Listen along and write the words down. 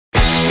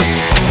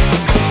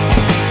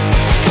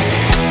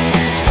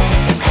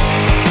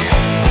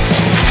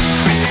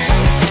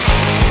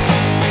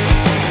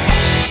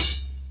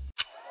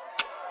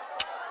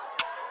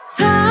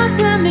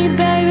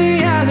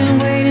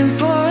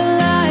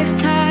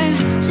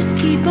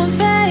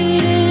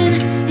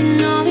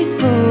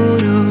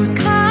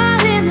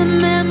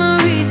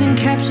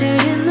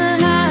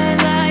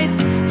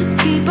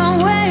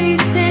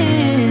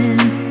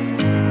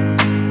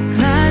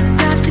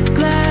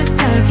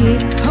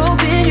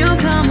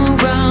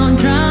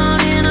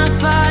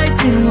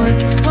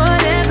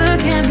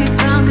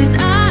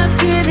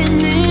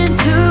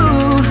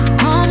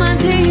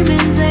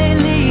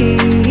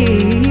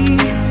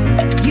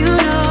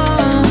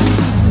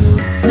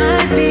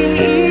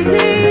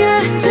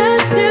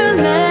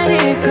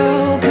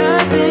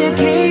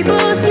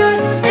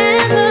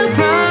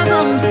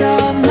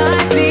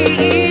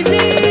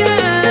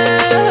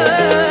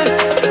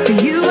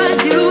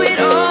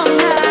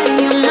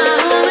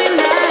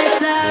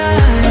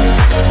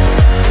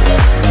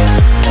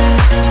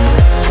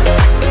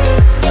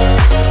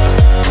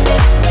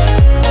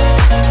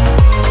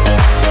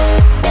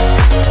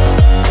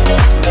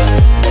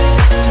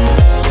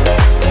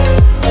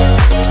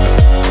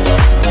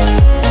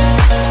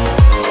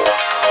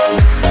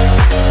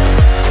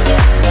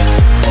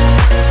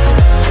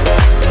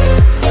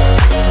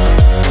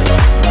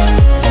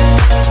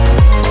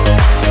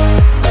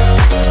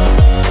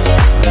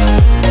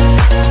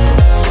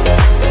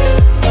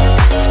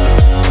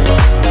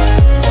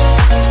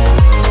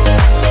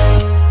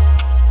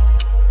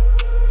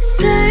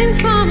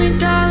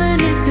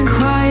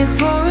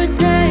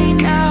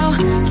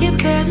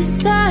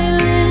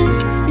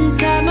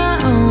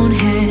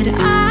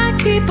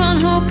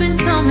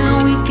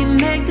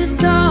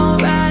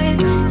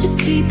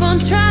keep on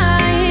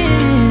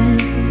trying.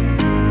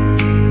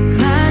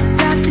 Glass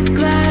after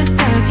glass,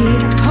 I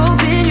keep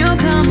hoping you'll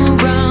come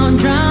around.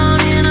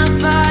 Drowning our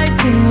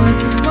fights in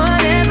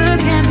whatever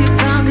can be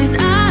found. 'Cause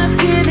I've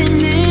given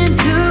in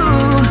to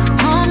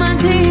all my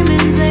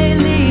demons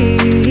lately.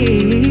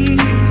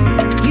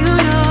 You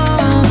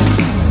know,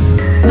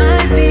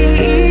 might be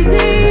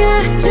easier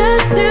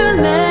just to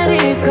let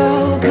it go.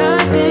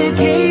 Cut the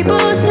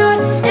cable short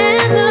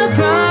and the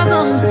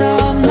problem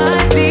solved.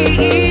 Might be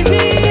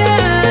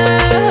easier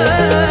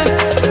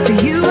for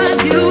you. I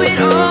do it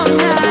all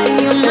night.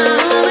 You're my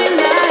only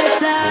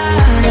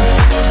lifeline.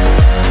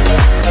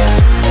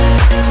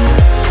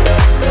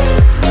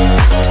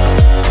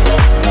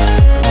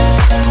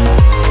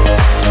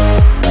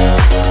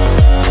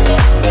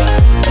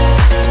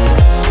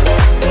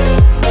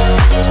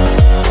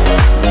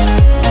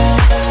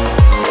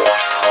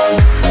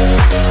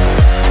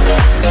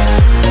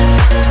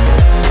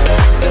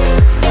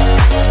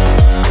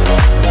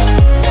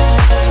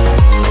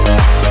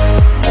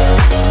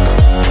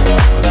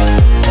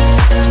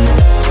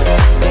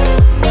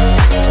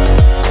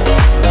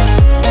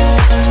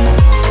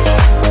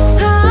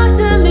 Talk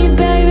to me,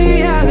 baby,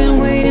 I've been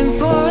waiting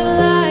for a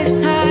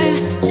lifetime.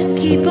 Just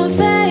keep on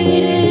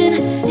fading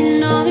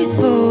in all these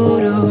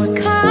photos,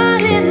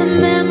 caught in the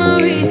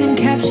memories and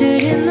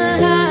captured in the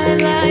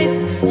highlights.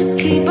 Just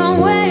keep on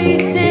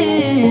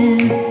wasting.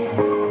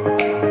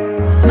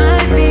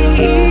 Might be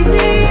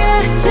easier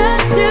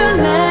just to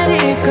let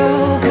it go.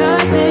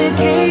 Cut the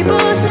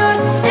cable short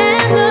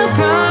and the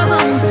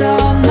problem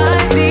solved.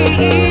 Might be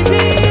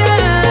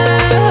easier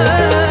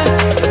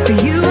for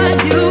you. I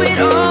do it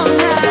all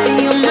night.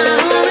 You're my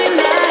only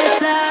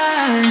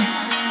lifeline.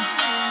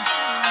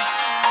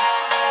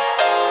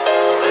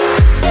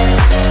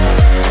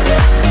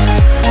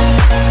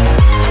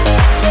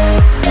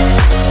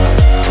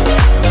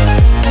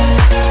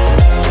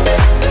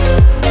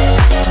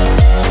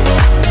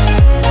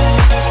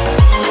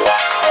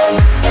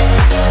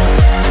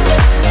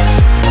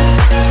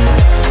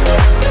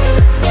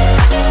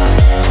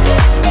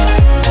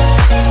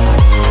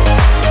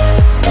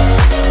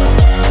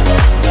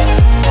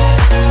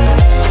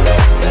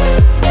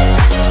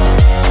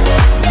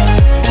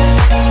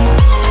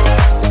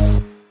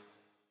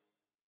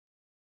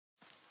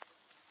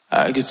 I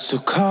get so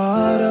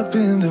caught up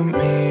in the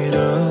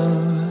middle,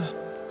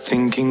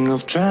 thinking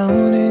of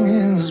drowning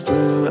in those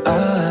blue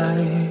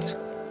eyes.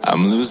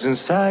 I'm losing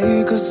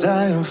sight 'cause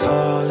I am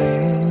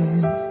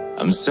falling.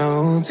 I'm so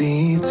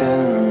deep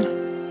down,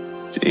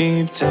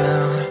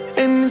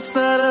 and it's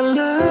not a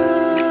lie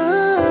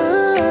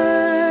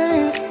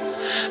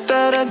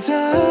that I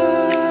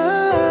die.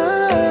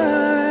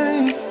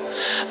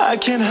 I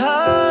can't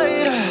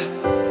hide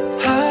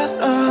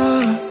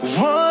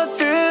what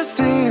this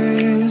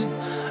is.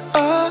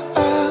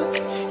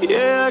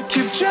 Yeah, I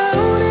keep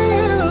drowning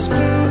in those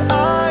blue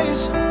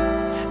eyes,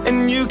 and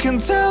you can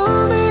tell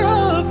me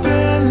all of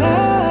your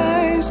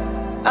lies.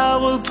 I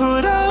will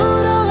put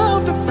out all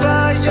of the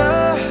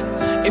fire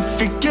if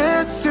it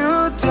gets too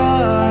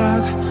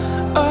dark.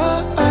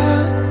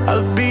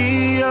 I'll be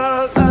your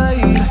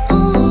light.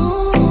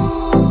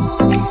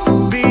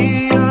 Be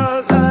your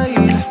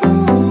light.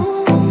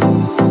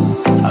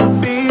 I'll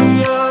be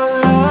your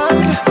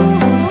light.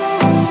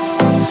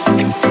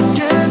 If it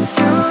gets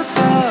too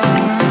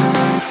dark,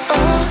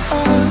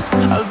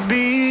 I'll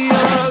be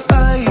your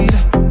light.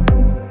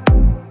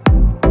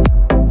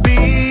 Be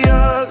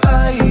your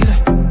light.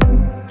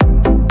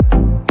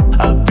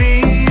 I'll be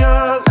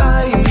your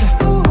light.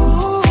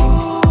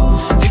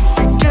 If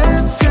it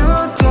gets too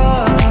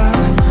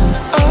dark,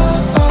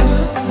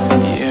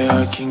 yeah,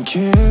 I can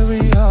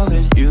carry all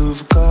that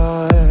you've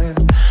got.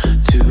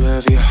 Two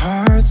heavy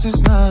hearts is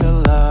not a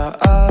lot.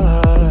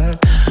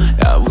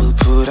 I will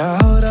put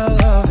out all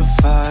of the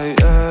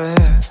fire.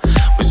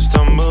 We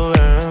stumble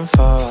and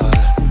fall,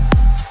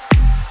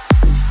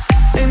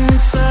 and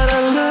it's not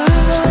a lie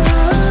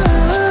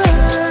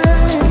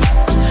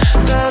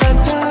that I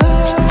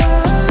die.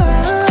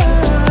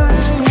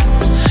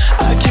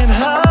 I can't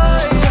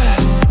hide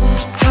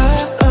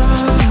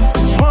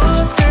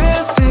what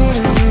this is.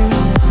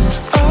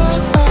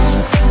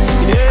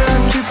 Yeah, I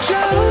keep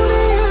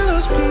drowning in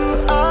those blue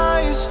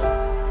eyes,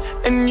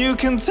 and you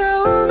can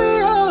tell me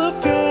all of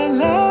your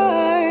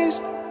lies.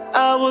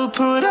 I will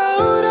put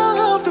out all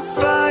of the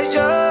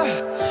fire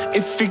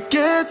if it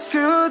gets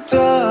too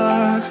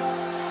dark.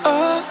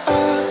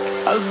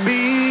 I'll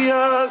be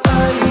your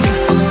light.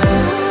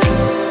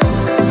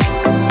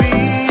 Be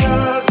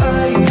your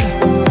light.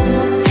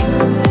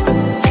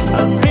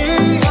 I'll be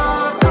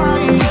your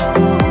light.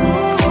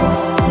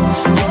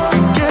 If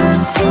it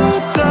gets too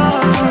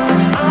dark,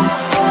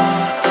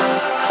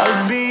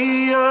 I'll be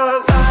your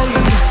light.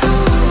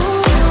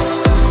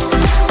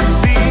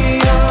 Be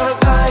your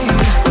light.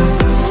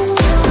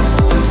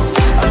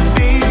 I'll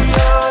be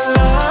your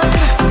light.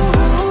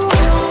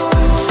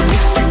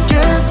 If it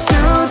gets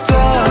too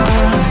dark,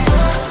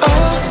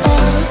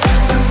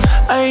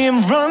 I am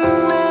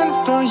running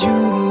for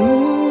you.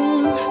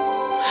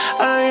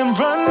 I am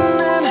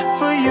running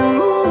for you.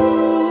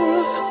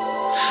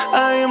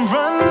 am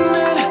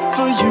running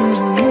for you.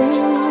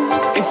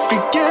 If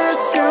it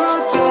gets too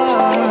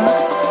dark,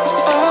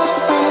 I'll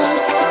be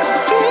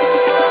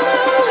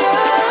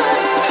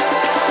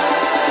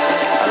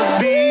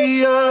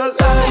your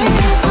light.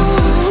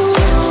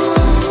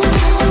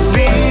 I'll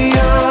be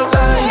your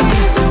light.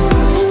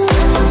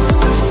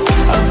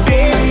 I'll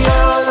be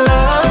your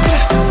light.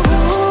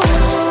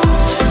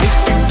 If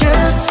it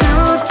gets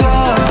too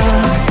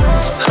dark,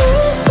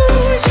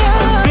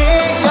 I'll be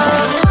your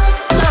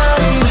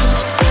light.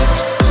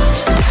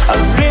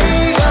 I'll be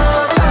your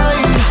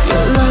light.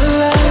 Your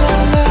light.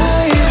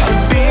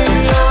 I'll be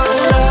your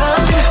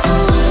light.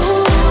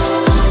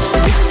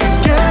 If it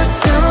gets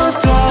too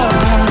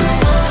dark,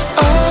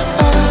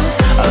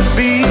 I'll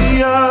be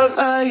your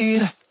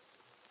light.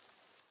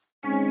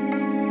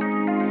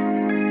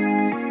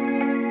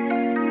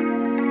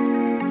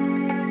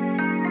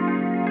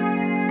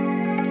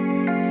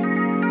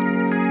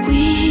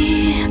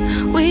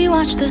 We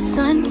watch the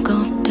sun go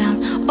down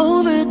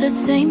over the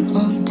same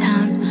old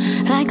town,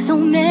 like so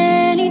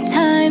many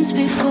times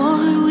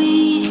before.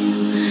 We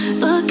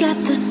look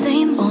at the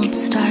same old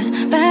stars,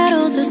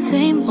 battle the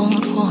same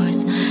old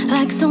wars,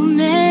 like so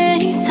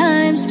many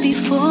times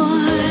before.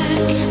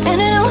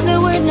 And I know that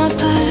we're not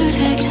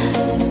perfect,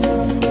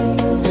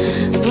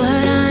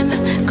 but I'm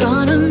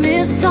gonna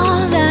miss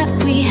all that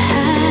we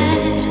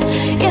had.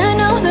 Yeah, I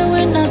know that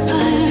we're not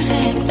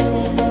perfect,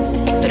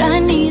 but I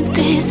need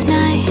this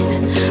night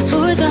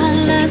for the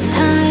last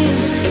time.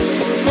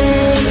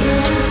 Stay,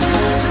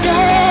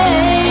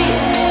 stay.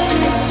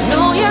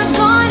 Know you're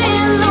gone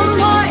in the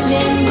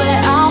morning, but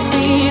I'll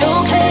be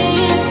okay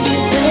if you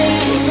stay.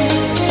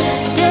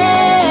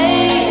 Stay.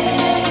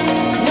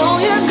 Know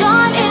you're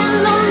gone in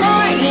the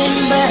morning,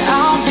 but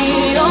I'll be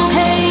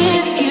okay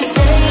if you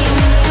stay.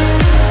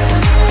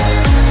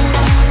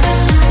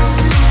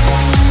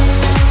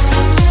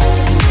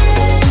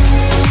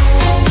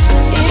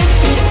 If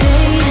you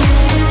stay.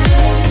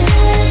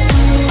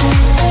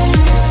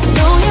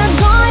 Know you're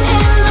gone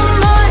in the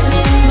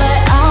morning, but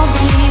I'll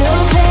be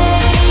okay.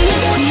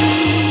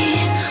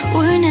 We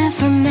were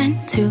never meant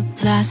to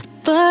last,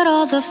 but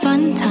all the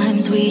fun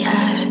times we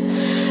had,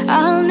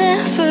 I'll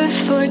never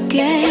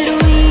forget.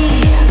 We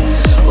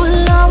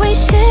will always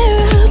share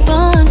a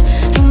bond,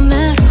 no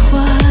matter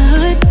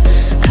what,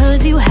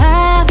 'cause you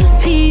have a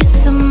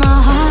piece of my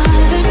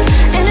heart.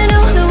 And I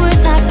know that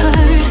we're not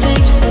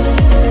perfect,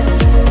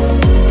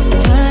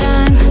 but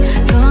I'm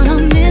gonna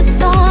miss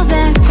all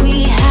that we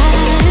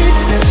had.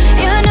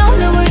 Yeah, I know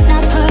that we're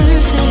not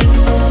perfect,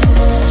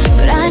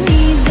 but I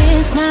need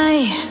this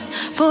night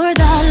for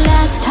the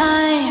last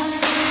time.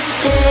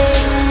 Stay,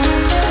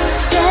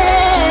 stay.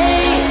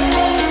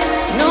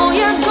 Know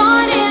you're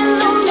gone in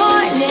the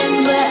morning,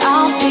 but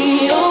I'll be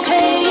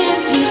okay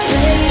if you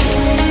stay.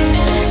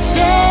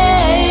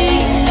 Stay.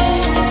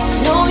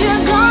 Know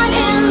you're gone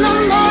in the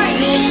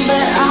morning,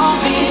 but I'll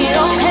be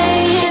okay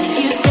if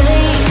you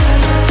stay.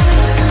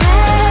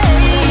 Stay.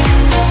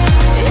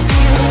 If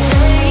you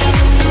stay.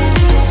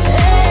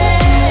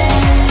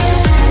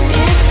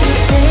 If you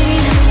stay.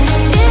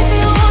 If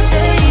you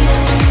stay.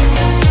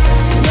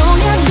 Know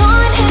you're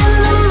gone in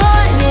the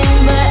morning,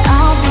 but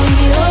I'll be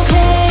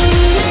okay.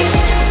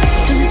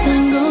 Till the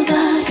sun goes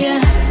up,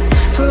 yeah,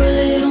 for a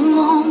little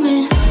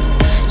moment.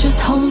 Just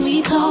hold me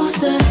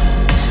closer,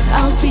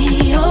 I'll be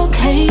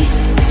okay.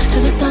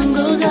 Till the sun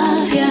goes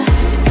up, yeah,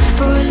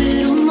 for a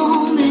little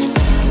moment.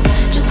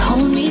 Just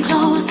hold me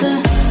closer,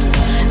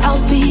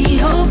 I'll be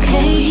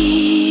okay.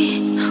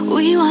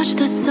 We watch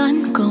the sun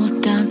go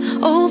down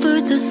over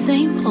the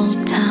same old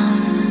town.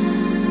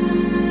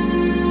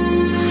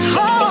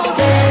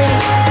 Stay,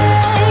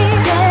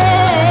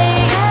 stay.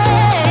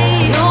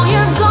 Know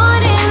you're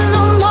gone in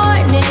the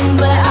morning,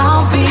 but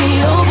I'll be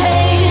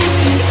okay if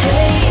you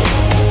stay.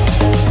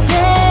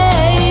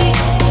 Stay.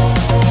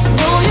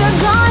 Know you're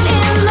gone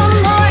in the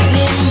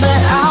morning,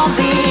 but I'll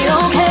be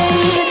okay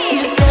if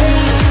you stay.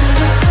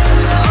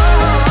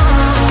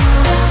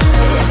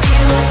 If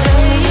you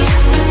stay.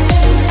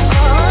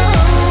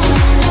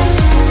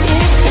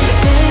 If you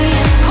stay.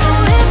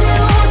 Oh, if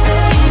you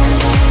stay.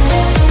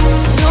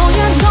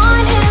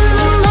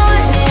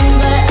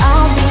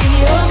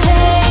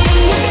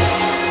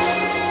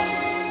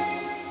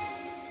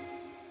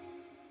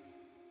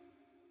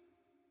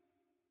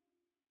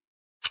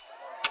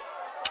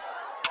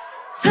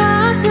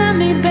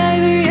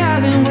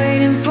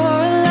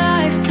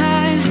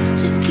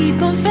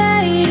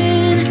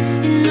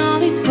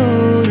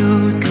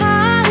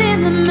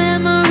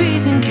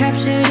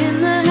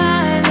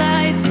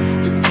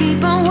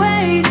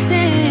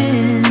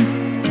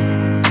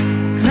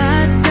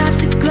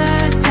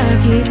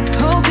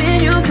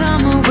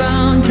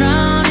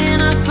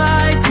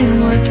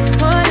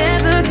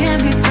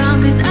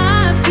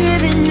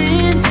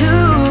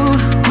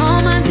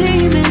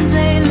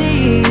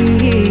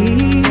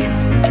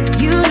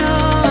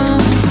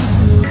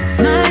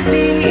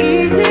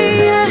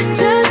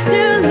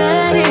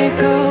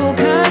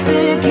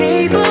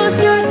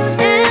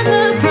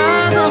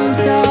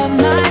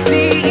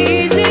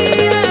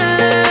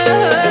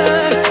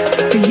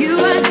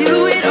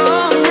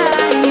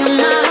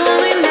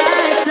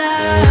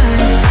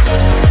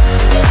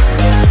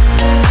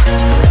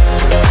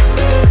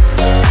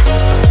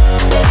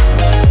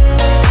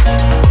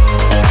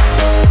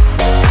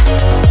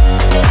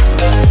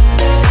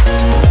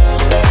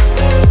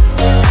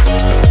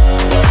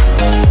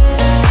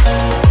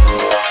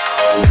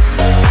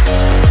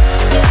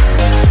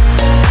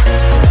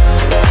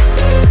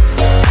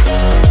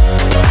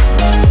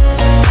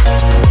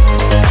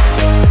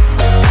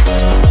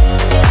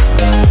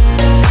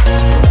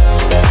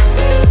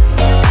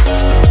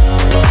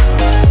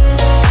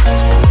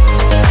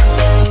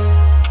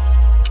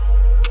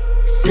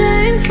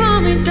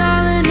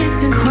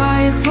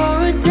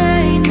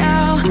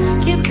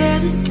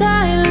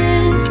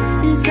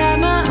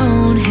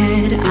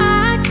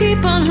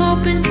 keep on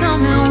hoping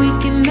somehow we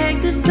can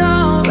make this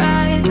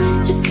alright.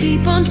 Just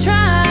keep on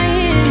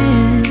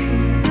trying.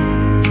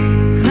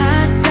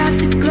 Glass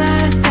after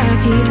glass, I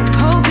keep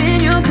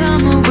hoping you'll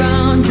come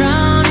around.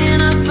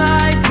 Drowning our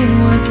fights in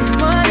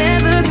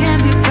whatever can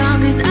be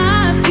found. Cause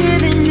I've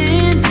given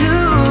in to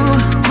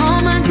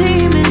all my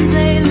demons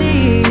lately.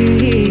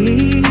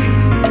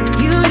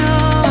 You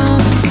know,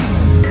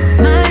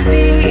 might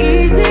be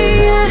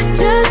easier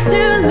just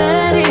to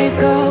let it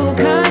go.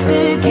 Cut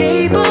the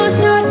cable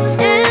short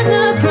and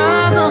the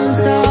problem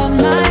solved.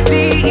 Might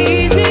be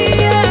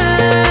easier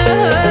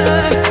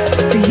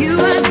for you.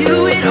 I do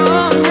it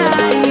all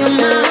night. You're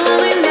my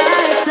only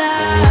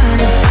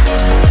lifeline.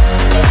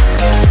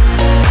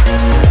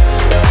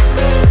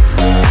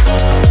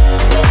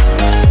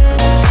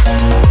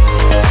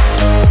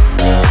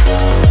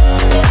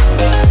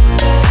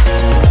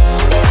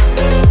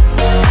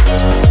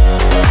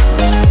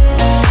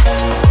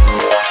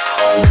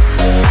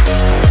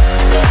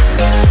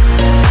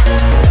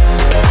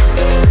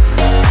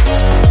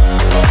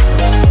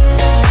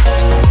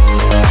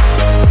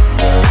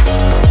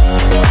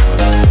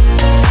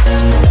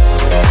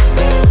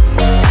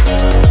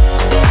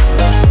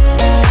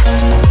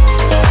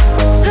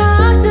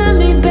 Talk to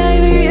me,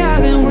 baby,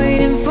 I've been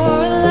waiting for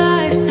a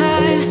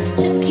lifetime.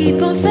 Just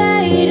keep on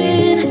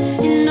fading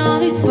in all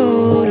these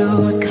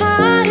photos,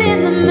 caught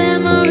in the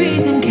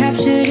memories and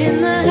captured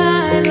in the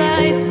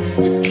highlights.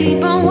 Just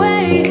keep on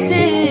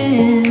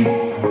wasting.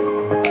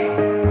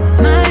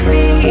 Might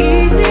be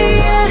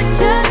easier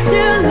just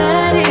to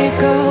let it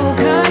go.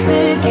 Cut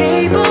the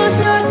cable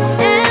short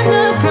and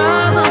the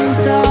problem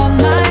solved.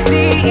 Might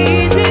be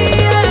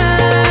easier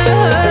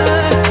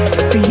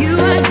for you.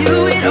 I do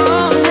it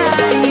all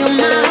night. You're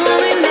my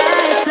only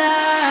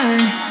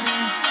lifeline.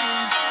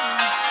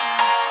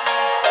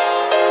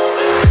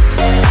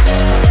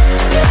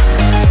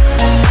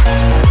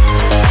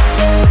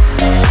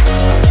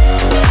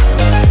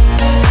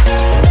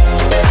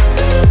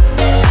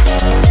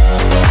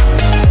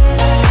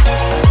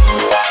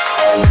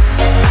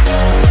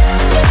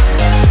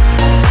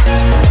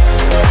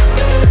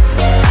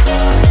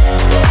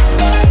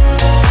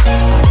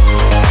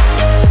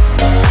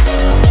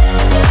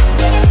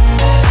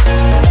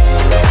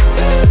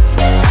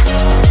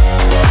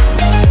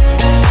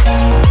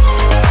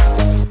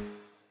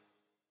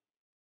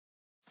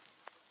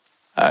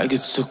 I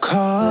get so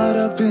caught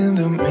up in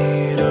the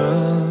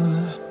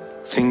middle,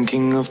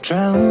 thinking of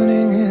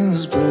drowning in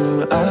those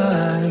blue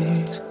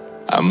eyes.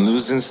 I'm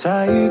losing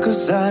sight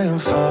cause I am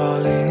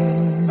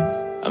falling.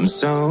 I'm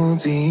so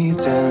deep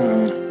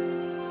down,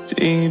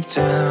 deep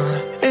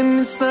down. And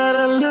it's not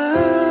a lie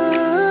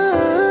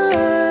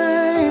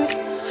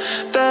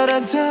that I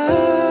die.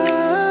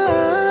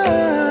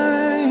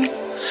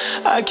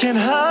 I can't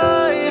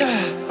hide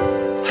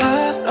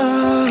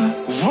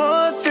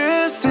what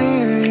this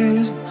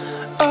is.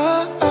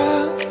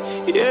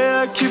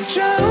 Yeah, I keep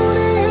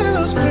drowning in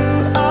those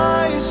blue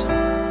eyes,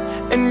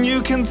 and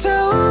you can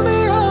tell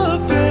me all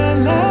of your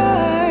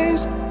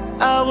lies.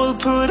 I will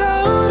put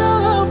out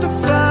all of the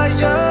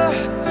fire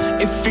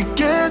if it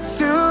gets